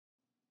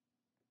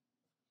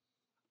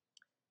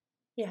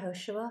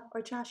Yehoshua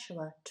or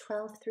Joshua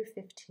 12 through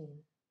 15.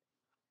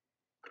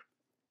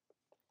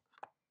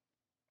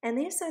 And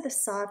these are the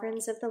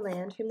sovereigns of the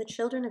land whom the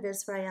children of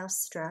Israel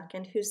struck,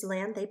 and whose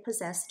land they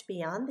possessed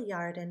beyond the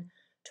Jordan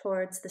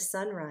towards the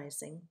sun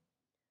rising,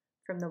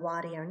 from the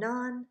Wadi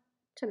Arnon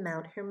to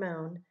Mount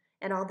Hermon,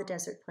 and all the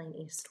desert plain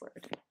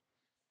eastward.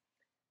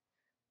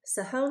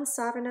 Sihon,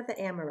 sovereign of the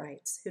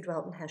Amorites, who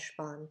dwelt in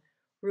Heshbon,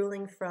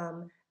 ruling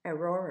from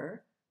Aroer,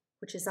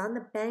 which is on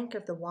the bank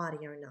of the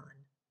Wadi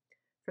Arnon,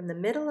 from the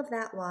middle of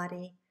that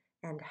wadi,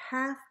 and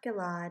half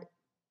Gilad,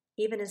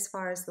 even as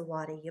far as the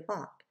Wadi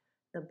Yabok,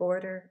 the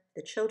border of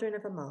the children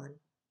of Ammon,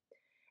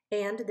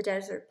 and the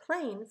desert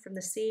plain from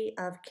the Sea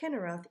of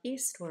Kinneroth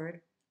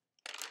eastward,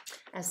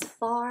 as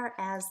far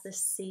as the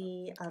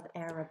Sea of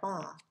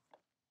Arabah,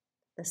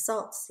 the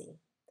Salt Sea,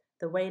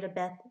 the way to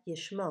Beth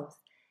Yishmoth,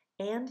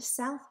 and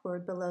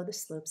southward below the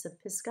slopes of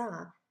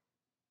Pisgah,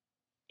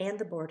 and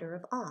the border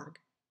of Og,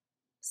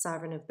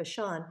 sovereign of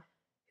Bashan,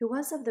 who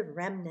was of the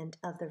remnant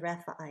of the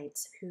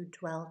Rephaites who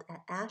dwelt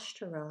at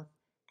Ashtaroth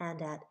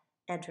and at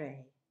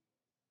Edrei,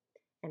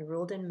 and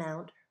ruled in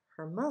Mount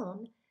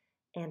Hermon,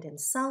 and in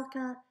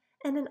Salcah,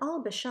 and in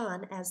all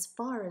Bashan as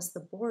far as the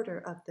border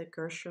of the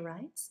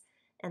Gershurites,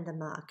 and the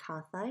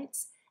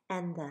Maacathites,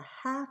 and the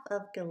half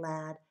of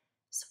Gilad,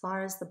 as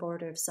far as the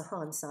border of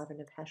Sihon,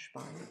 sovereign of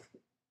Heshbon.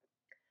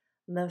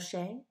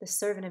 Moshe, the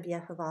servant of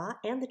Yehovah,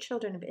 and the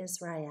children of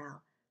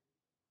Israel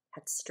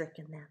had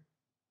stricken them.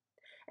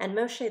 And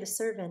Moshe, the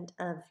servant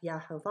of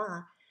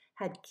Yehovah,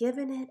 had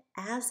given it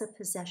as a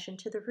possession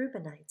to the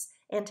Reubenites,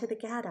 and to the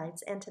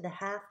Gadites, and to the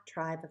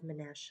half-tribe of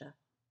Manasseh.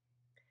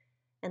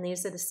 And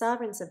these are the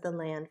sovereigns of the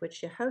land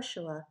which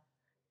Yehoshua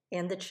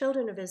and the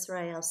children of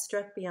Israel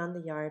struck beyond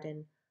the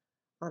Jordan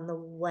on the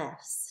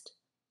west,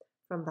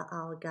 from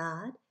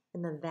Baal-Gad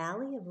in the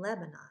valley of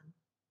Lebanon,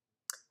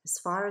 as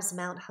far as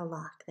Mount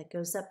Halak that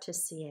goes up to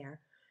Seir,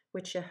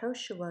 which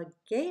Yehoshua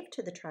gave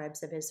to the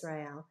tribes of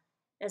Israel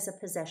as a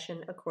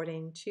possession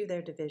according to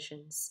their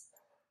divisions.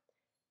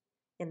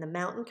 In the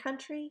mountain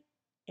country,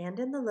 and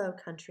in the low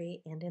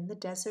country, and in the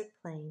desert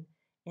plain,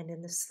 and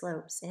in the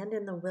slopes, and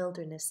in the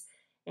wilderness,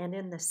 and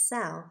in the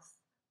south,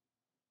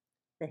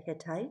 the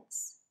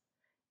Hittites,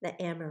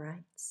 the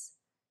Amorites,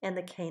 and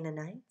the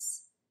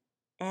Canaanites,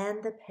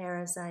 and the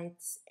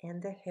Perizzites,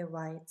 and the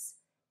Hivites,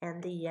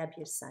 and the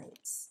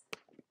Jebusites.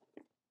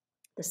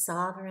 The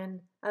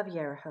sovereign of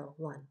Jericho,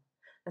 1.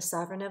 The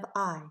sovereign of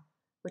Ai,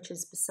 which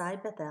is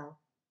beside Bethel,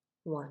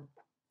 1.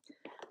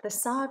 The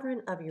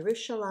sovereign of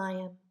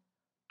Jerusalem,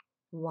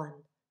 1.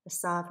 The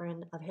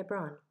sovereign of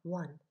Hebron,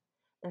 1.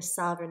 The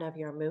sovereign of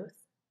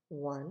Yarmouth,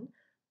 1.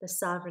 The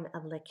sovereign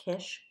of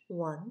Lachish,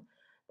 1.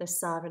 The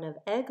sovereign of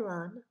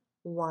Eglon,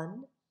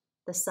 1.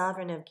 The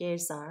sovereign of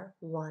Gezer,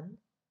 1.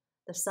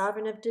 The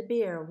sovereign of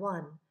Debir,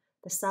 1.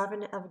 The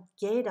sovereign of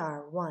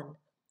Gedar, 1.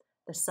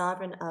 The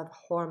sovereign of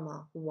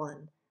Hormah,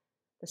 1.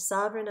 The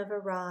sovereign of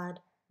Arad,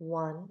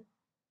 1.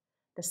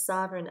 The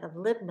sovereign of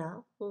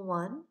Libnah,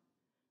 1.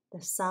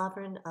 The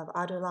sovereign of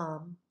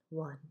Adullam,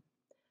 1.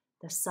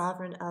 The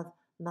sovereign of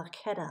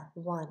Makkedah,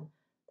 1.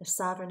 The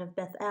sovereign of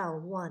Bethel,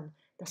 1.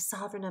 The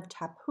sovereign of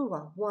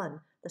Tappuah, 1.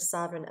 The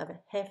sovereign of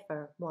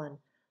Hepher, 1.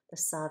 The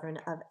sovereign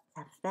of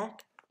Aphek,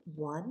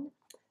 1.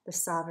 The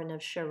sovereign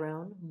of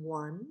Sharon,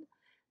 1.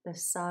 The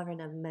sovereign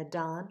of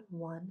Medan,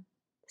 1.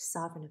 The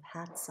sovereign of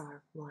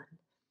Hatzar, 1.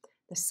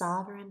 The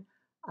sovereign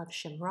of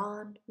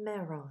Shimron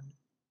Meron,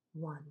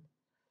 1.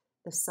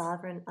 The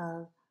sovereign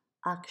of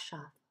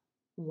Akshaph,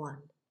 1.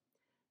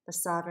 The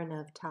sovereign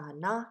of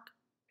Tahanach,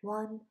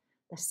 1.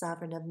 The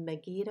sovereign of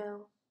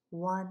Megiddo,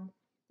 1.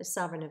 The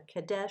sovereign of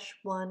Kadesh,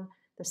 1.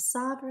 The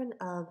sovereign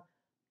of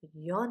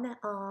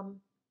Yonaam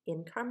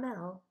in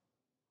Carmel,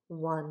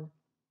 1.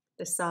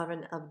 The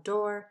sovereign of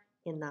Dor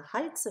in the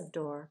heights of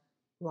Dor,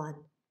 1.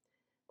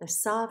 The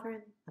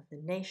sovereign of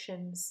the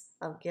nations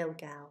of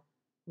Gilgal,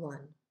 1.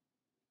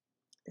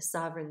 The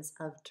sovereigns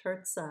of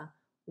Tirzah,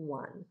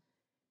 1.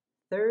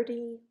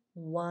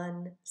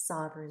 31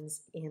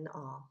 sovereigns in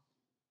all.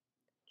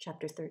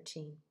 Chapter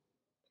 13.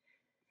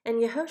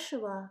 And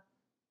Yehoshua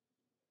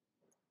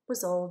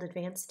was old,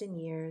 advanced in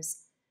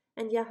years,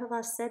 and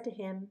Yehovah said to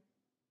him,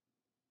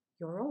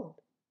 "You're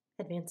old,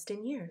 advanced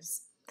in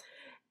years,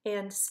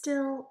 and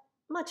still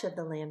much of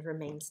the land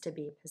remains to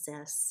be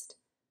possessed.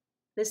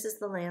 This is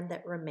the land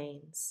that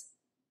remains: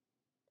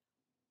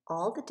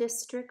 all the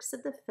districts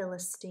of the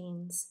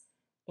Philistines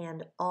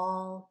and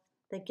all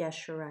the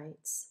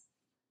Geshurites,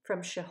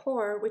 from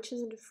Shehor, which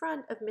is in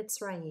front of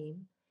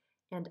Mitzrayim,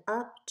 and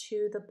up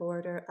to the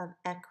border of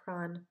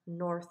Ekron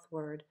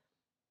northward,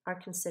 are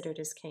considered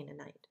as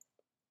Canaanite.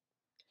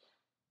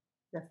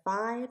 The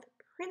 5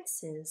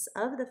 princes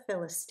of the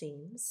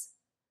Philistines,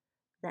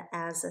 the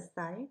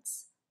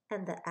Azathites,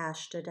 and the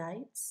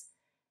Ashdodites,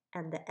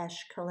 and the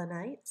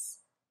Eshkolanites,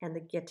 and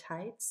the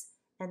Gittites,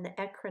 and the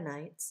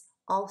Ekronites,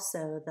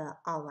 also the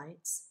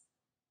Awites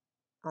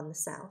on the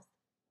south,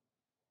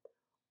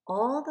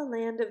 all the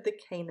land of the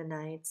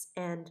Canaanites,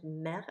 and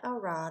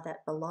Merarah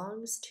that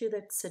belongs to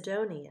the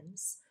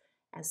Sidonians,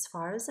 as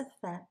far as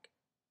Aphek,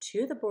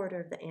 to the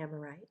border of the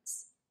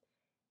Amorites,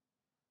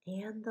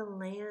 and the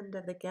land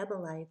of the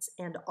Gebalites,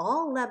 and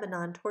all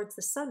Lebanon towards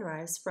the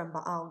sunrise from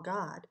Baal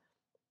Gad,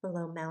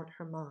 below Mount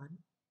Hermon,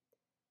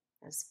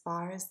 as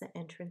far as the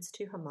entrance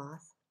to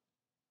Hamath,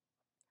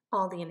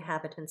 all the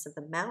inhabitants of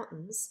the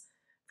mountains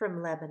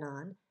from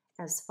Lebanon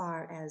as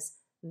far as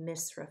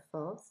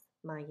Misrephoth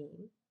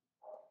Maim,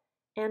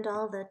 and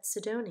all the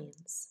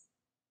Sidonians.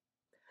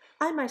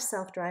 I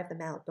myself drive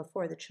them out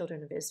before the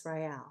children of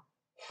Israel.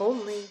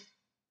 Only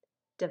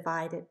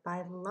divide it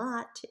by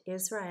lot to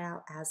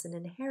Israel as an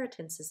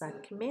inheritance, as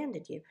I've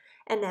commanded you.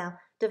 And now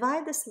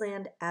divide this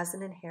land as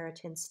an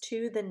inheritance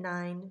to the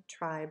 9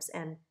 tribes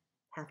and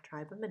half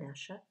tribe of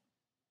Manasseh.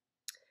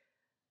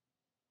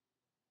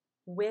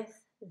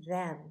 With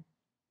them,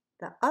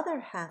 the other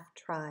half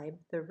tribe,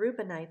 the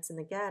Reubenites and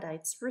the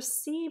Gadites,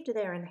 received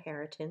their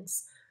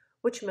inheritance,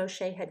 which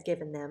Moshe had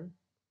given them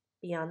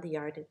beyond the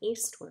Yarden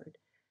eastward,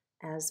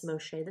 as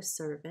Moshe the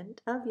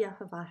servant of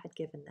Yehovah had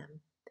given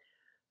them,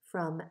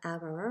 from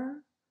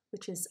Aroer,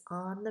 which is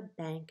on the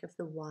bank of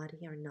the Wadi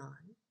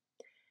Arnon,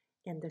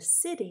 and the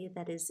city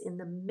that is in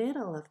the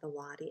middle of the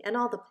wadi, and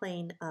all the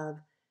plain of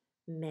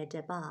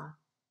Medeba,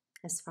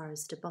 as far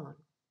as Dibon,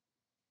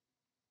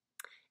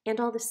 and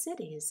all the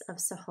cities of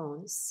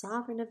Sihon,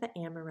 sovereign of the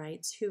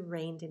Amorites, who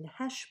reigned in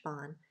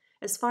Heshbon,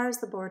 as far as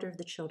the border of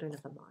the children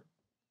of Ammon,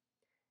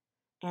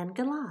 and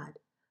Gilad,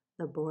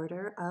 the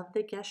border of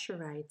the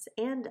Geshurites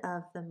and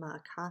of the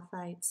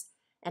Maacathites,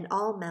 and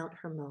all Mount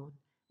Hermon,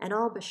 and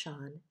all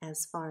Bashan,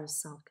 as far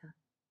as Salcah,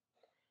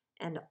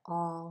 and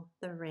all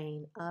the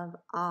reign of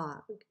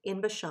Og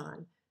in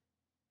Bashan,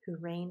 who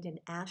reigned in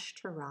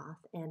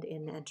Ashtaroth and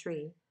in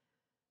Edrei,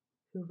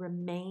 who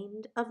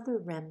remained of the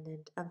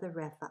remnant of the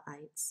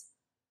Rephaites,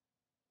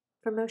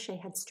 for Moshe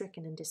had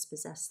stricken and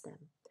dispossessed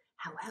them.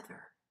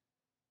 However,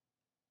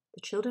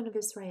 the children of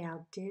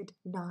Israel did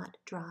not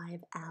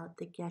drive out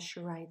the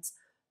Geshurites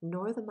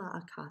nor the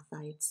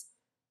Maacathites,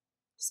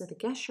 so the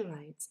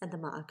Geshurites and the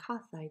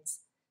Maacathites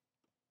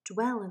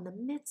dwell in the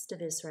midst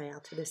of Israel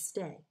to this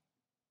day.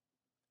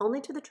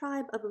 Only to the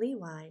tribe of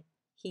Levi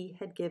he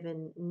had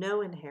given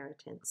no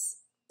inheritance.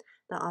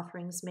 The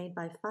offerings made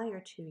by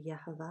fire to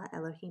Yehovah,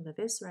 Elohim of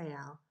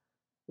Israel,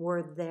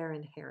 were their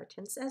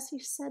inheritance, as he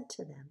said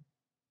to them.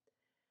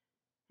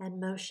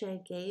 And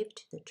Moshe gave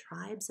to the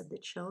tribes of the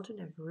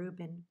children of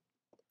Reuben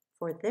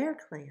for their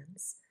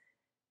clans,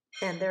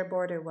 and their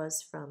border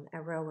was from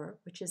Aroer,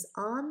 which is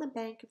on the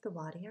bank of the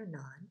Wadi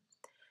Arnon,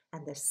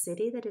 and the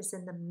city that is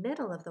in the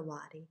middle of the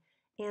wadi,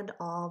 and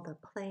all the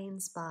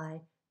plains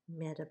by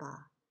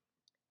Medeba,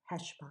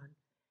 Heshbon,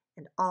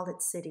 and all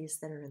its cities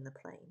that are in the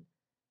plain,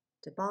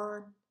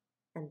 Dibon,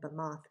 and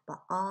Bamoth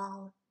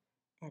Baal,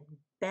 and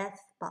Beth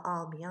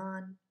Baal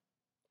Meon,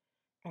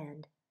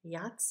 and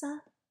Yatzah,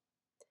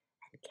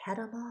 and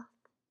Kedemoth,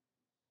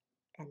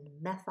 and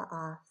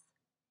Mephaath,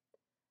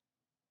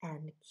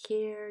 and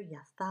Kir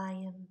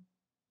Yathayim,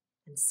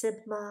 and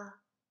Sibmah,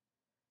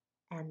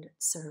 and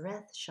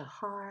Tzereth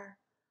Shahar,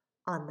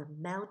 on the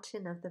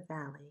mountain of the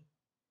valley,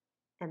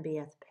 and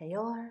Beeth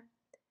Peor,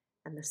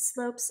 and the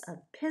slopes of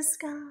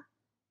Pisgah,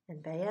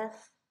 and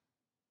Beeth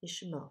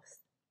Yishmoth,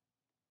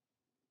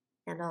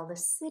 and all the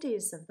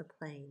cities of the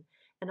plain,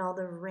 and all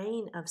the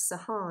reign of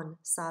Sihon,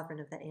 sovereign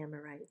of the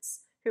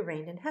Amorites, who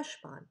reigned in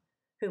Heshbon,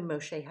 whom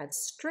Moshe had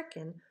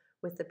stricken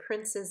with the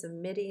princes of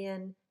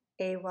Midian,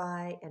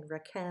 Awai, and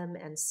Rechem,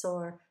 and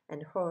Sor,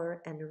 and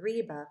Hor, and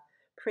Reba,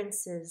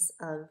 princes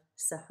of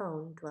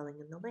Sihon dwelling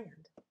in the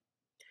land.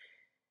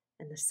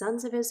 And the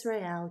sons of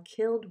Israel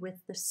killed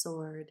with the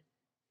sword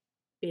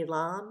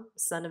Bilam,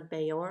 son of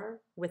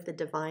Beor, with the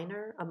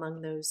diviner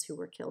among those who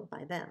were killed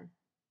by them.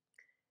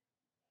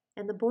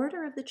 And the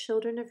border of the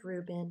children of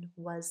Reuben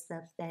was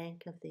the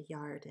bank of the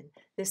Yarden.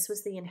 This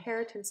was the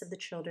inheritance of the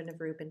children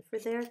of Reuben for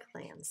their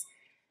clans,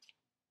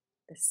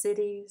 the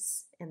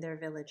cities and their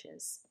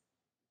villages.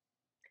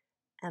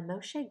 And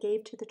Moshe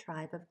gave to the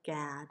tribe of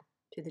Gad,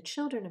 to the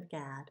children of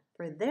Gad,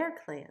 for their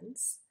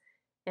clans,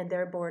 and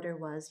their border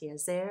was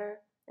Yazer,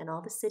 and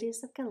all the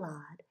cities of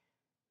Gilad,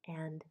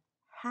 and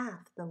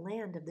half the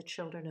land of the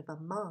children of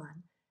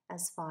Ammon,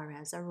 as far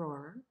as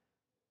Aroer,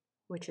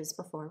 which is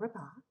before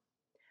Rabbah,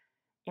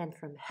 and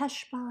from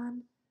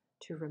Heshbon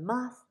to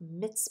Ramoth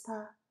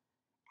Mitzpah,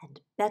 and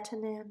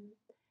Betanim,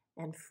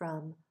 and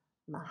from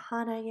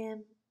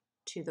Mahanaim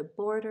to the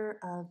border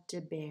of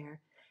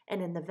Deber,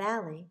 and in the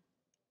valley,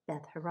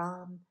 Beth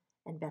Haram,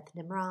 and Beth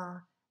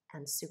Nimrah,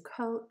 and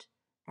Sukkot,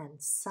 and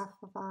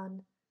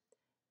Saphon,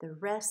 the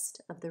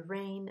rest of the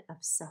reign of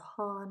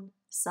Sihon,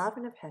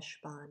 sovereign of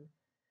Heshbon,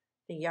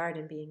 the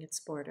Yarden being its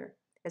border,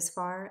 as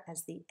far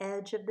as the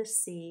edge of the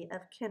sea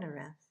of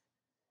Kinnereth,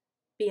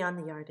 beyond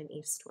the Yarden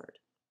eastward.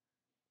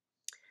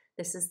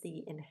 This is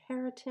the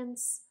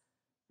inheritance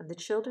of the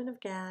children of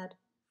Gad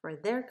for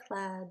their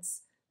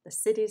clans, the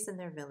cities and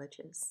their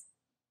villages.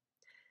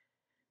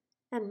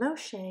 And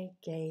Moshe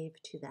gave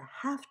to the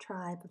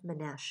half-tribe of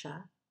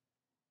Manasseh,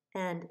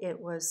 and it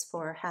was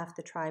for half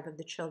the tribe of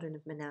the children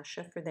of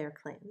Manasseh for their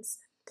clans,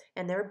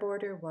 and their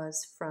border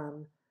was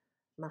from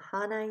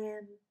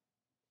Mahanaim,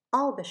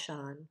 all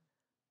Bashan,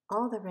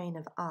 all the reign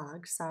of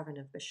Og, sovereign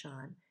of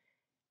Bashan,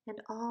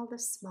 and all the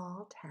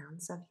small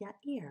towns of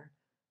Yair,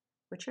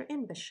 which are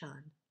in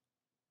Bashan,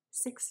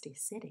 60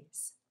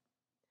 cities.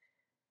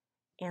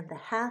 And the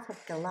half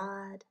of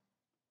Gilad,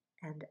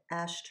 and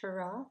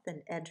Ashtaroth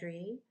and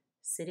Edrei,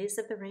 cities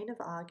of the reign of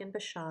Og and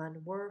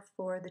Bashan, were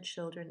for the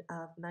children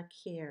of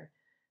Machir,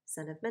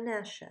 son of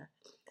Manasseh,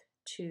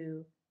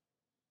 to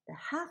the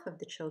half of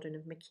the children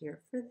of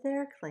Machir for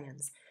their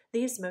clans.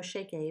 These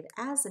Moshe gave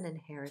as an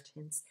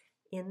inheritance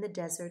in the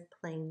desert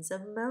plains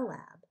of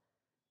Moab,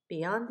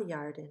 beyond the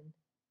Yarden,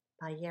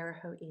 by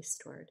Jericho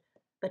eastward.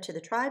 But to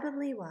the tribe of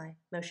Levi,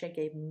 Moshe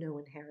gave no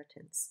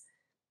inheritance.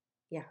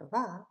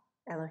 Yehovah,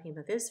 Elohim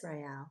of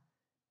Israel,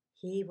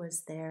 he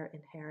was their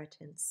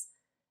inheritance,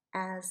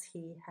 as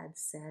he had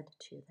said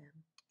to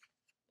them.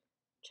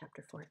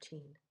 Chapter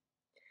 14.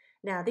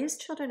 Now these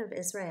children of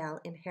Israel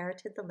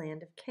inherited the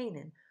land of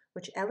Canaan,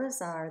 which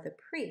Eleazar the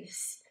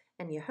priest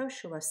and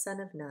Yehoshua son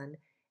of Nun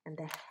and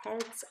the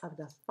heads of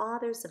the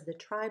fathers of the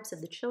tribes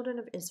of the children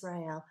of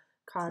Israel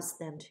caused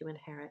them to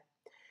inherit.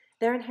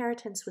 Their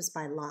inheritance was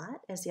by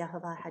lot, as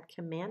Yehovah had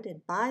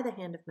commanded by the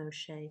hand of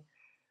Moshe,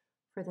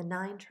 for the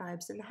 9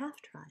 tribes and the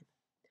half-tribe.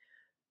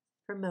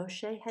 For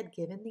Moshe had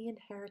given the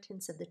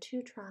inheritance of the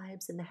 2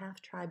 tribes and the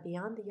half-tribe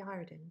beyond the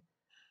Yarden,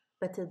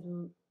 but to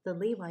the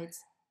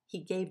Levites he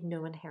gave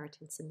no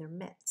inheritance in their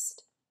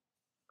midst.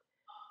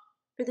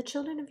 For the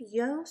children of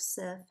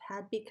Joseph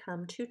had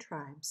become 2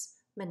 tribes,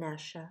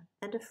 Manasseh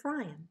and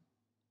Ephraim,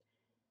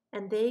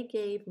 and they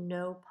gave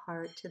no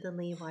part to the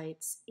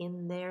Levites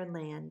in their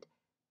land,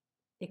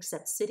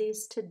 except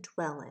cities to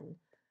dwell in,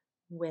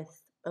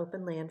 with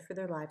open land for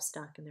their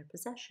livestock and their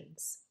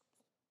possessions.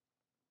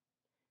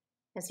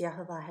 As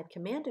Yehovah had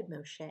commanded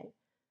Moshe,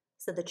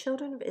 so the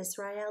children of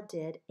Israel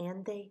did,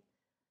 and they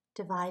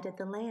divided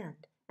the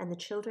land. And the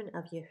children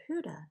of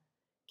Yehudah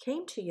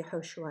came to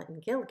Yehoshua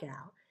in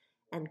Gilgal,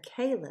 and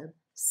Caleb,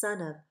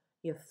 son of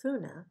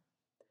Jephunneh,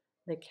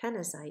 the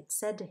Kenizzite,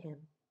 said to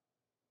him,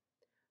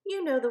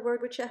 You know the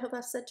word which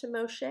Yehovah said to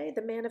Moshe,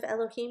 the man of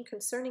Elohim,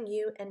 concerning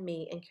you and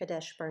me in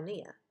Kadesh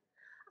Barnea.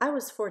 I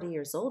was 40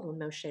 years old when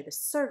Moshe, the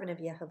servant of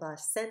Yehovah,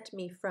 sent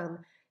me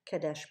from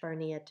Kadesh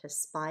Barnea to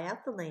spy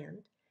out the land,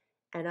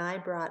 and I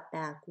brought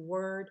back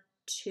word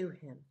to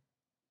him,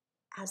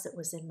 as it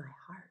was in my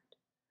heart.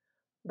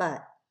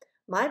 But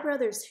my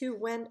brothers who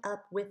went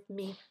up with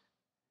me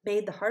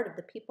made the heart of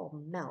the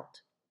people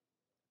melt.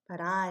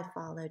 But I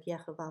followed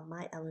Yehovah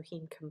my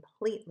Elohim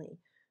completely.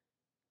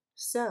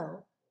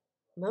 So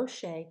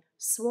Moshe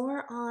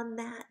swore on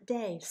that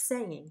day,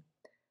 saying,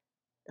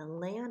 The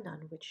land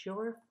on which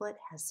your foot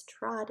has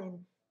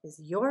trodden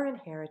is your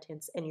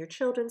inheritance and your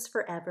children's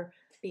forever,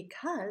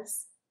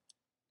 because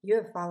you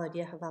have followed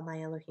Yehovah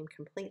my Elohim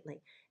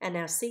completely. And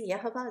now see,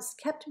 Yehovah has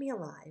kept me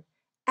alive,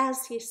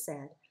 as he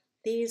said,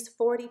 these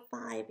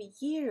 45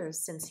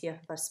 years since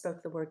Yehovah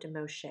spoke the word to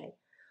Moshe,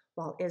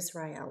 while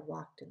Israel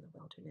walked in the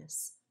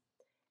wilderness.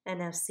 And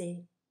now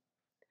see,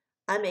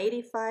 I'm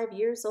 85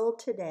 years old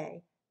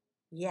today,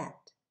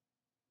 yet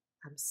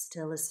I'm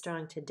still as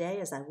strong today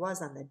as I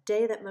was on the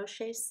day that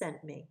Moshe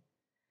sent me.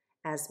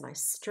 As my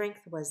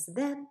strength was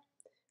then,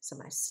 so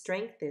my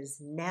strength is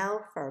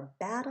now for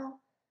battle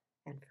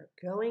and for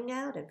going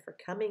out and for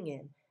coming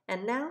in.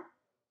 And now,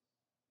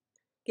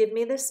 give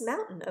me this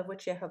mountain of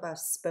which Yehovah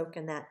spoke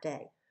in that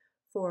day.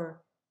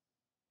 For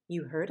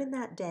you heard in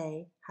that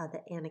day how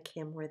the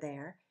Anakim were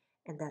there,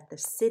 and that the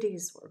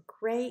cities were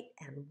great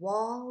and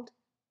walled.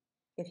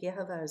 If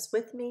Yehovah is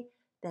with me,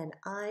 then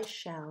I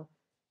shall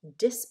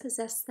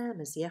dispossess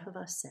them, as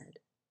Yehovah said.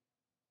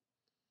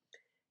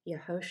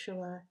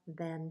 Yehoshua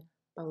then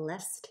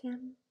blessed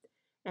him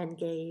and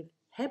gave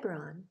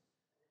Hebron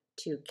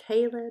to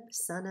Caleb,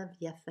 son of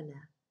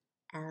Jephunneh,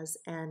 as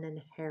an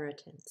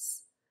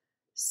inheritance.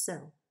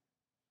 So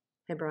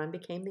Hebron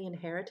became the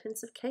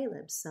inheritance of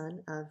Caleb,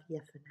 son of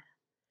Jephunneh,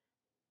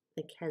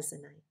 the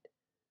Kenizzite,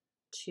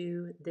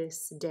 to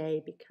this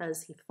day,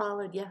 because he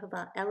followed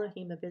Yehovah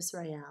Elohim of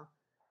Israel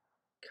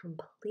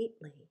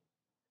completely.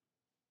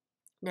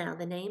 Now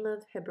the name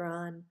of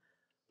Hebron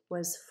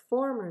was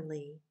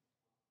formerly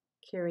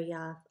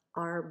Kiriath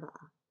Arba.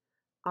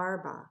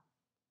 Arba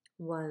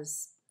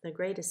was the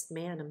greatest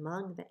man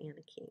among the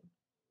Anakim,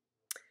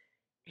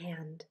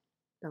 and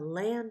the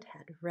land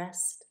had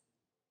rest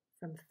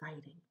from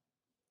fighting.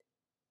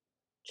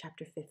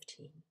 Chapter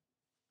 15.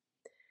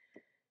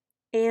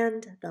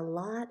 And the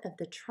lot of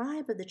the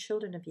tribe of the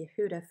children of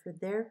Yehudah for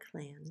their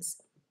clans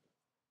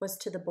was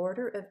to the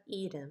border of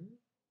Edom,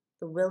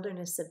 the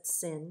wilderness of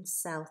Sin,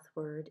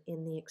 southward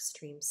in the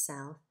extreme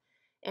south,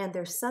 and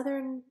their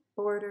southern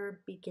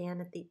border began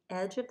at the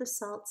edge of the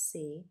Salt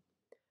Sea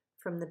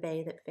from the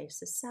bay that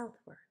faces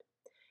southward.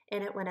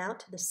 And it went out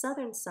to the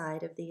southern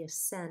side of the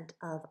ascent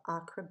of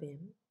Akrabim,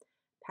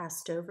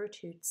 passed over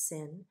to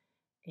Sin,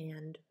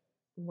 and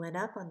went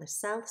up on the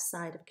south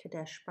side of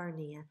Kadesh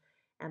Barnea,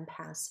 and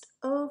passed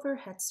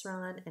over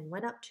Hetzron, and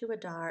went up to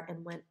Adar,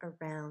 and went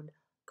around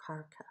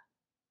Karka.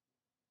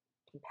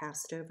 He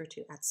passed over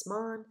to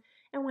Atzmon,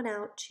 and went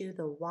out to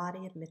the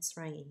Wadi of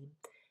Mitzrayim,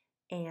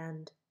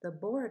 and the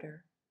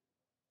border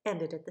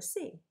ended at the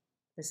sea,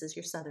 This is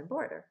your southern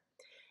border.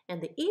 And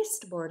the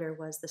east border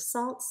was the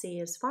Salt Sea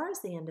as far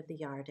as the end of the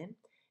Yarden,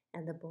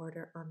 and the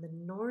border on the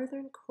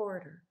northern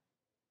quarter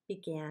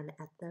began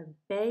at the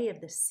bay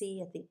of the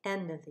sea at the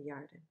end of the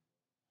Yarden.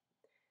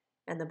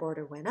 And the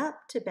border went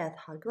up to Beth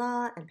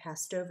Haglah and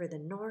passed over the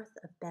north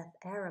of Beth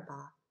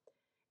Arabah,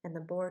 and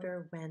the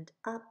border went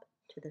up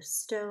to the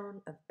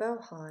stone of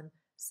Bohan,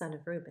 son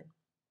of Reuben.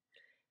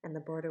 And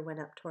the border went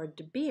up toward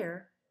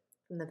Debir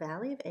from the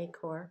valley of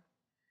Achor,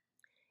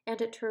 and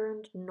it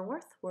turned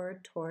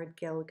northward toward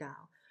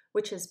Gilgal,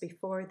 which is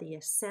before the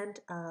ascent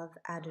of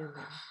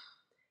Adumim,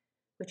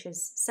 which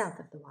is south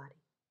of the wadi.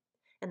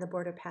 And the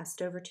border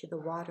passed over to the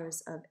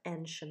waters of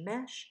En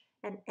Shemesh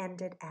and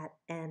ended at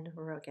En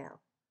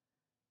Rogel.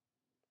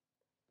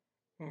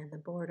 And the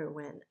border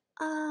went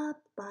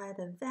up by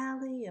the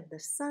valley of the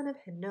son of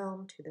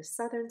Hinnom to the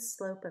southern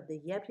slope of the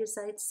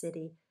Jebusite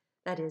city,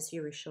 that is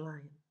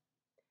Jerusalem.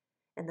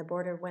 And the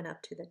border went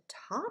up to the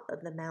top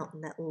of the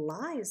mountain that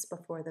lies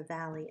before the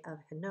valley of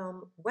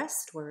Hinnom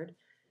westward,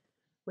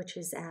 which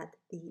is at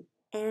the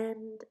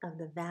end of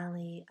the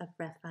valley of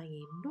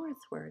Rephaim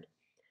northward.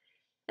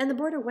 And the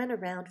border went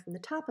around from the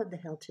top of the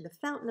hill to the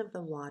fountain of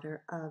the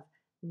water of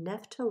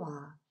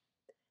Nephtoah,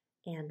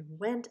 and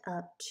went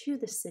up to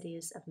the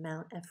cities of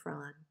Mount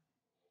Ephron.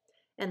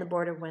 And the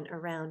border went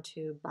around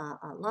to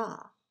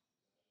Baalah,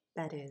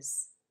 that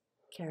is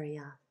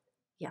Kiriath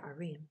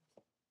Yearim.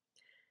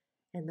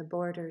 And the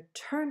border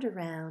turned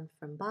around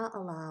from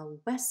Baalah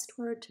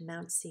westward to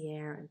Mount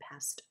Seir and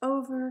passed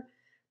over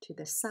to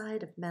the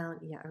side of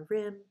Mount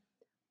Yearim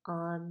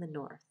on the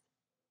north,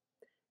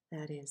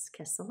 that is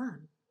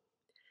Kesalam,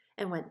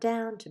 and went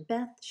down to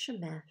Beth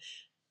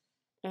Shemesh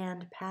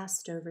and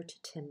passed over to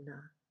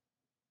Timnah.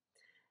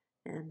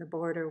 And the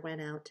border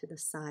went out to the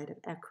side of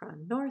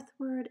Ekron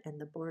northward,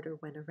 and the border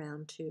went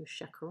around to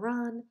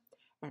Shekharan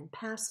and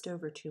passed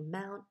over to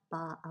Mount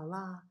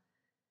Baalah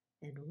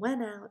and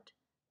went out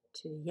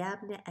to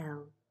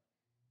Yabneel,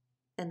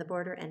 and the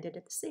border ended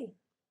at the sea.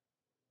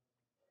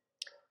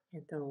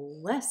 And the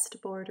west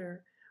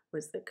border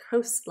was the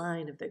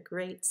coastline of the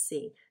Great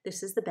Sea.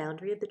 This is the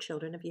boundary of the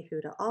children of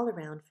Yehudah all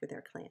around for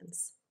their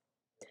clans.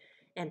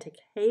 And to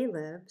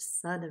Caleb,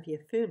 son of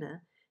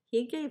Jephunneh,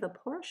 he gave a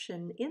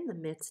portion in the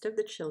midst of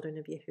the children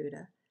of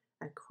Yehudah,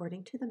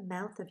 according to the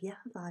mouth of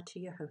Yehovah to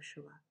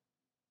Yehoshua.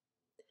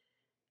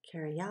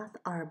 Kiriath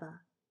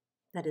Arba,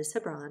 that is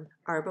Hebron.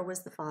 Arba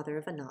was the father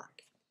of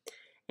Anak.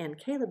 And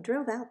Caleb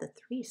drove out the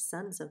 3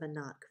 sons of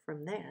Anak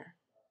from there,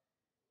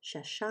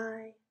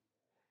 Sheshai,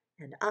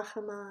 and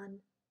Ahiman,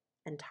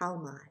 and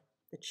Talmai,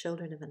 the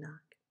children of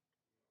Anak.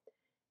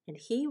 And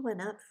he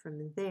went up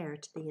from there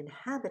to the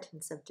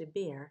inhabitants of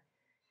Debir,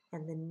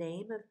 and the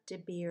name of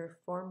Debir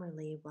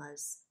formerly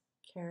was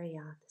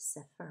Kiriath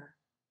Sepher.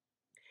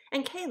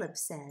 And Caleb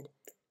said,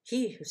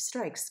 He who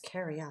strikes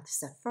Kiriath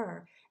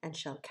Sepher and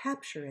shall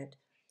capture it,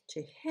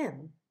 to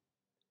him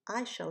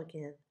I shall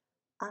give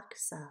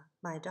Achsah,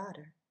 my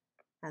daughter,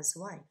 as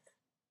wife.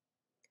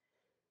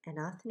 And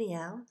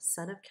Othniel,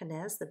 son of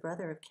Kenaz, the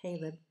brother of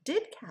Caleb,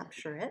 did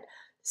capture it,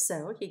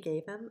 so he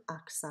gave him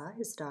Achsah,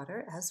 his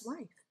daughter, as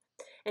wife.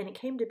 And it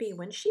came to be,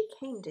 when she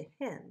came to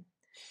him,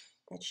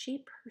 that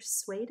she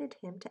persuaded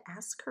him to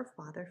ask her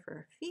father for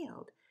a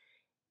field.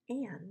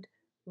 And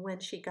when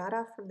she got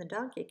off from the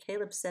donkey,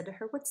 Caleb said to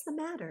her, What's the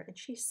matter? And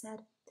she said,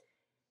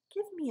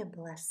 Give me a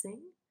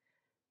blessing.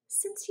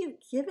 Since you've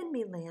given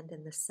me land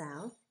in the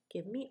south,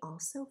 give me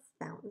also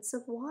fountains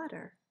of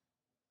water.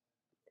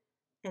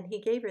 And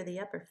he gave her the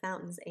upper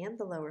fountains and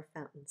the lower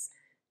fountains.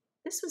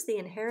 This was the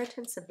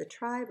inheritance of the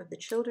tribe of the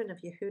children of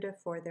Yehudah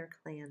for their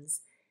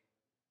clans.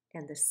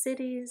 And the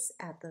cities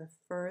at the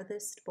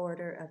furthest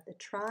border of the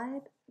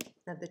tribe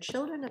of the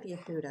children of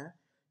Yehudah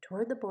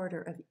toward the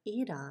border of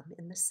Edom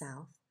in the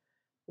south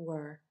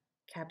were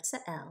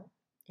Kabzeel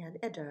and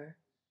Eder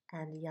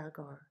and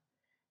Yagor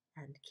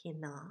and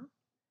Kinah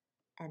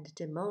and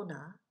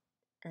Dimona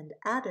and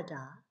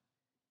Adadah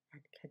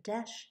and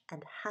Kadesh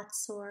and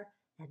Hatzor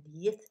and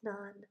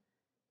Yithnan,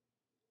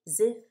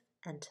 Ziph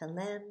and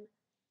Telem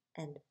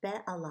and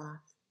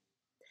Be'alath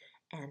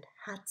and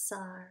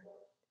Hatzar,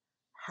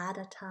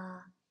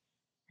 Hadattah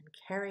and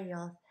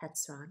Kerioth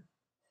Hetzron,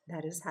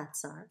 that is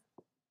Hatzar,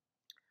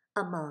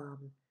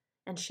 Amam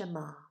and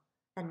Shema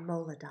and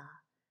Moladah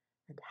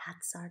and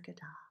Hatzar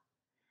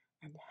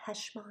Gadah and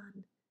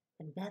Heshmon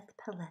and Beth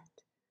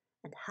Pelet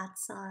and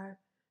Hatzar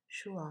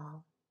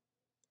Shual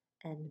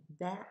and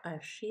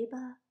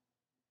Be'ersheba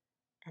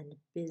and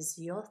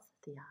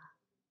Bizyothia,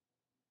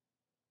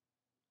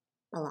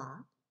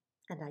 Bala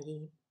and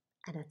Ayim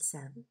and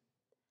Etzem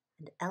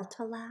and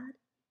Eltolad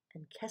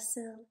and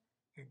Kesil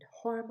and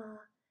Hormah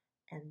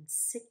and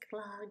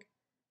Siklag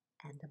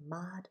and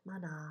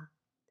Madmanah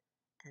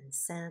and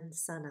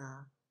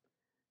Sansannah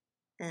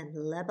and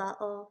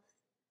Lebaoth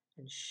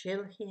and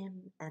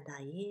Shilhim and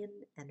Ain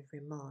and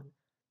Rimmon.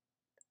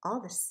 All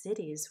the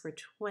cities were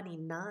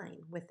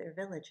 29 with their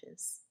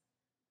villages.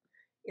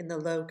 In the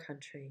low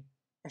country,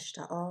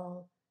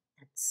 Eshtaol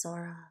and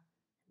Sora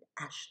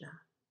and Ashna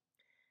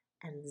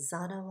and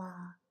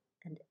Zanoah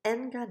and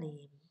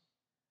En-Ganim,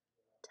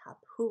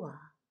 Tapua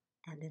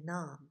and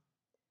Enam,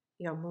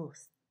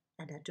 Yarmuth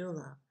and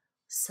Adullam,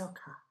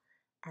 Soka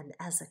and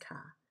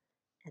Azekah,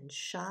 and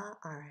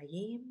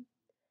Sha'arayim,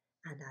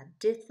 and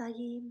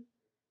Adithayim,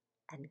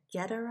 and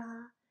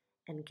Gederah,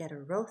 and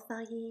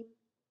Gederothayim,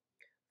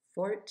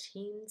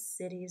 14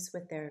 cities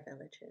with their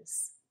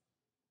villages.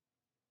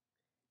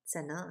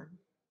 Zenan,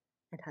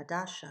 and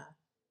Hadashah,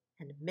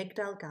 and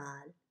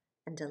Migdal-Gad,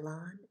 and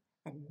Elan,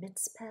 and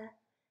Mitzpeh,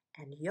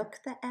 and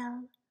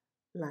Yoktheel,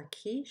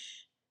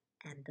 Lachish,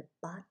 and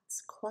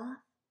Batzkwath,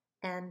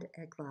 and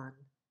Eglon,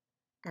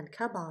 and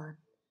Kaban,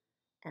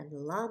 and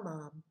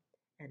Lamam,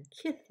 and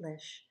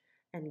Kithlish,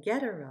 and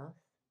Gederoth,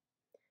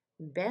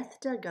 Beth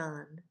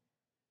Dagon,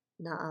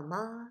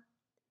 Naamah,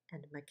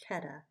 and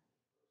Makkedah,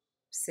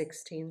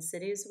 16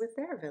 cities with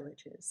their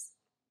villages.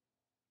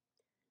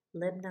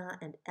 Libnah,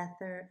 and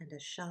Ether, and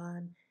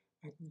Ashan,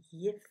 and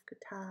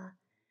Yiphkatah,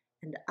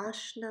 and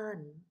Ashna,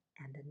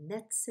 and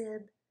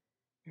Netzib,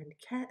 and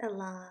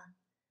Ke'elah,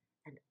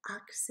 and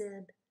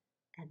Aksib,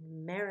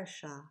 and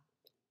Mareshah,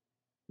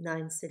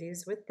 9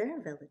 cities with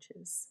their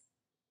villages.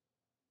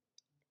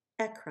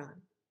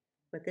 Ekron,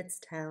 with its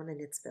town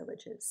and its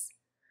villages.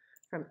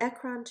 From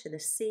Ekron to the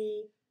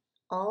sea,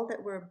 all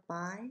that were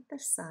by the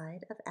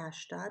side of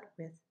Ashdod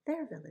with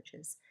their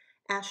villages.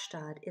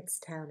 Ashdod, its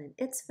town and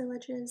its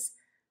villages.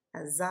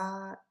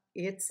 Azah,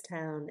 its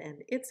town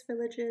and its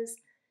villages,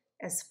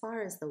 as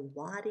far as the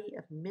Wadi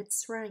of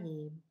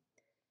Mitzrayim,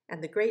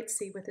 and the great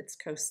sea with its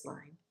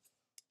coastline.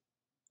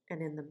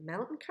 And in the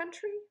mountain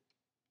country,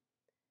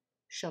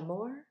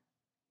 Shamor,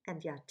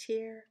 and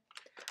Yatir,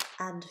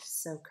 and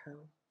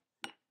Soko,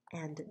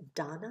 and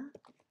Dana,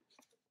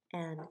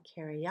 and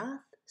Kiriath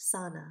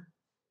Sana,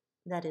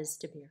 that is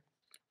Debir,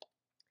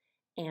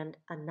 and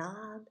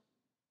Anab,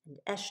 and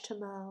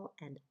Eshtemoh,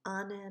 and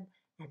Anab,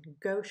 and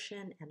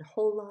Goshen, and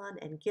Holon,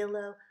 and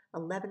Gilo,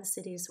 11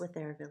 cities with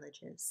their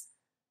villages.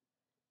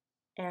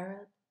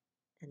 Arab,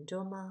 and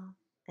Duma,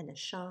 and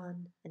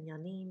Ashan, and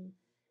Yanim,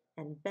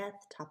 and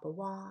Beth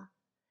Tappuah,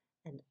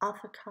 and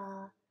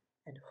Aphekah,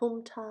 and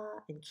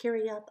Humtah, and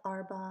Kiriath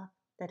Arba,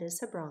 that is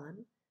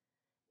Hebron,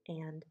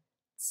 and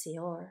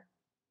Tzior,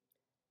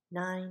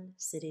 9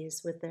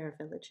 cities with their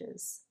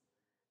villages.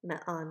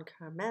 Ma'an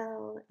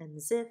Carmel,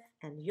 and Ziph,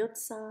 and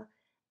Yutzah,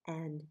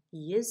 and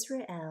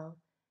Yisrael,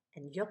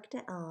 and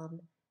Yokdeam,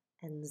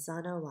 and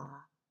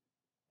Zanoah,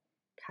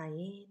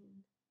 Cain,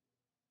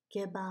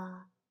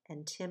 Geba,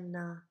 and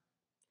Timnah,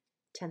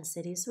 10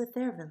 cities with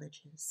their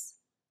villages.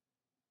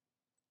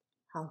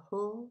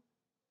 Halhul,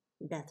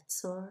 Beth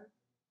Tzur,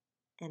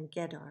 and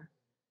Gedor,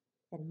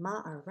 and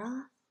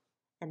Ma'arath,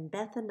 and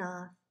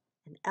Bethanath,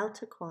 and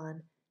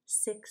Eltequan,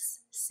 6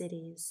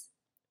 cities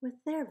with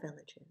their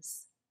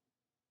villages.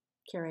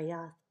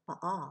 Kiriath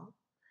Baal,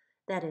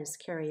 that is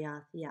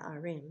Kiriath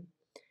Ya'arim,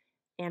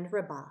 and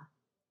Rabbah,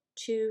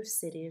 2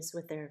 cities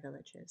with their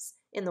villages.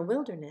 In the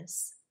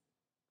wilderness,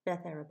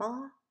 Beth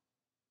Arabah,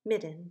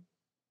 Middin,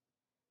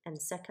 and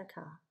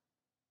Sekakah,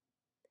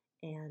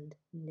 and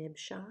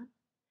Nibshan,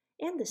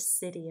 and the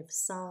city of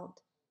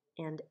Salt,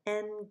 and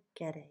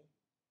En-Gedi,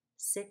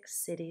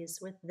 6 cities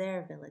with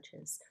their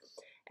villages.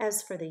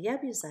 As for the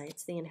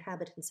Jebusites, the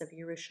inhabitants of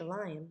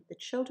Jerusalem, the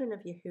children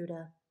of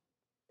Yehudah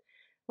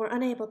were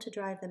unable to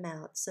drive them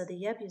out, so the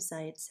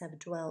Jebusites have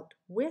dwelt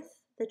with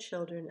the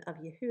children of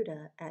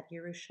Yehudah at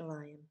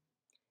Jerusalem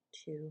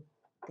to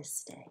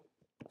this day.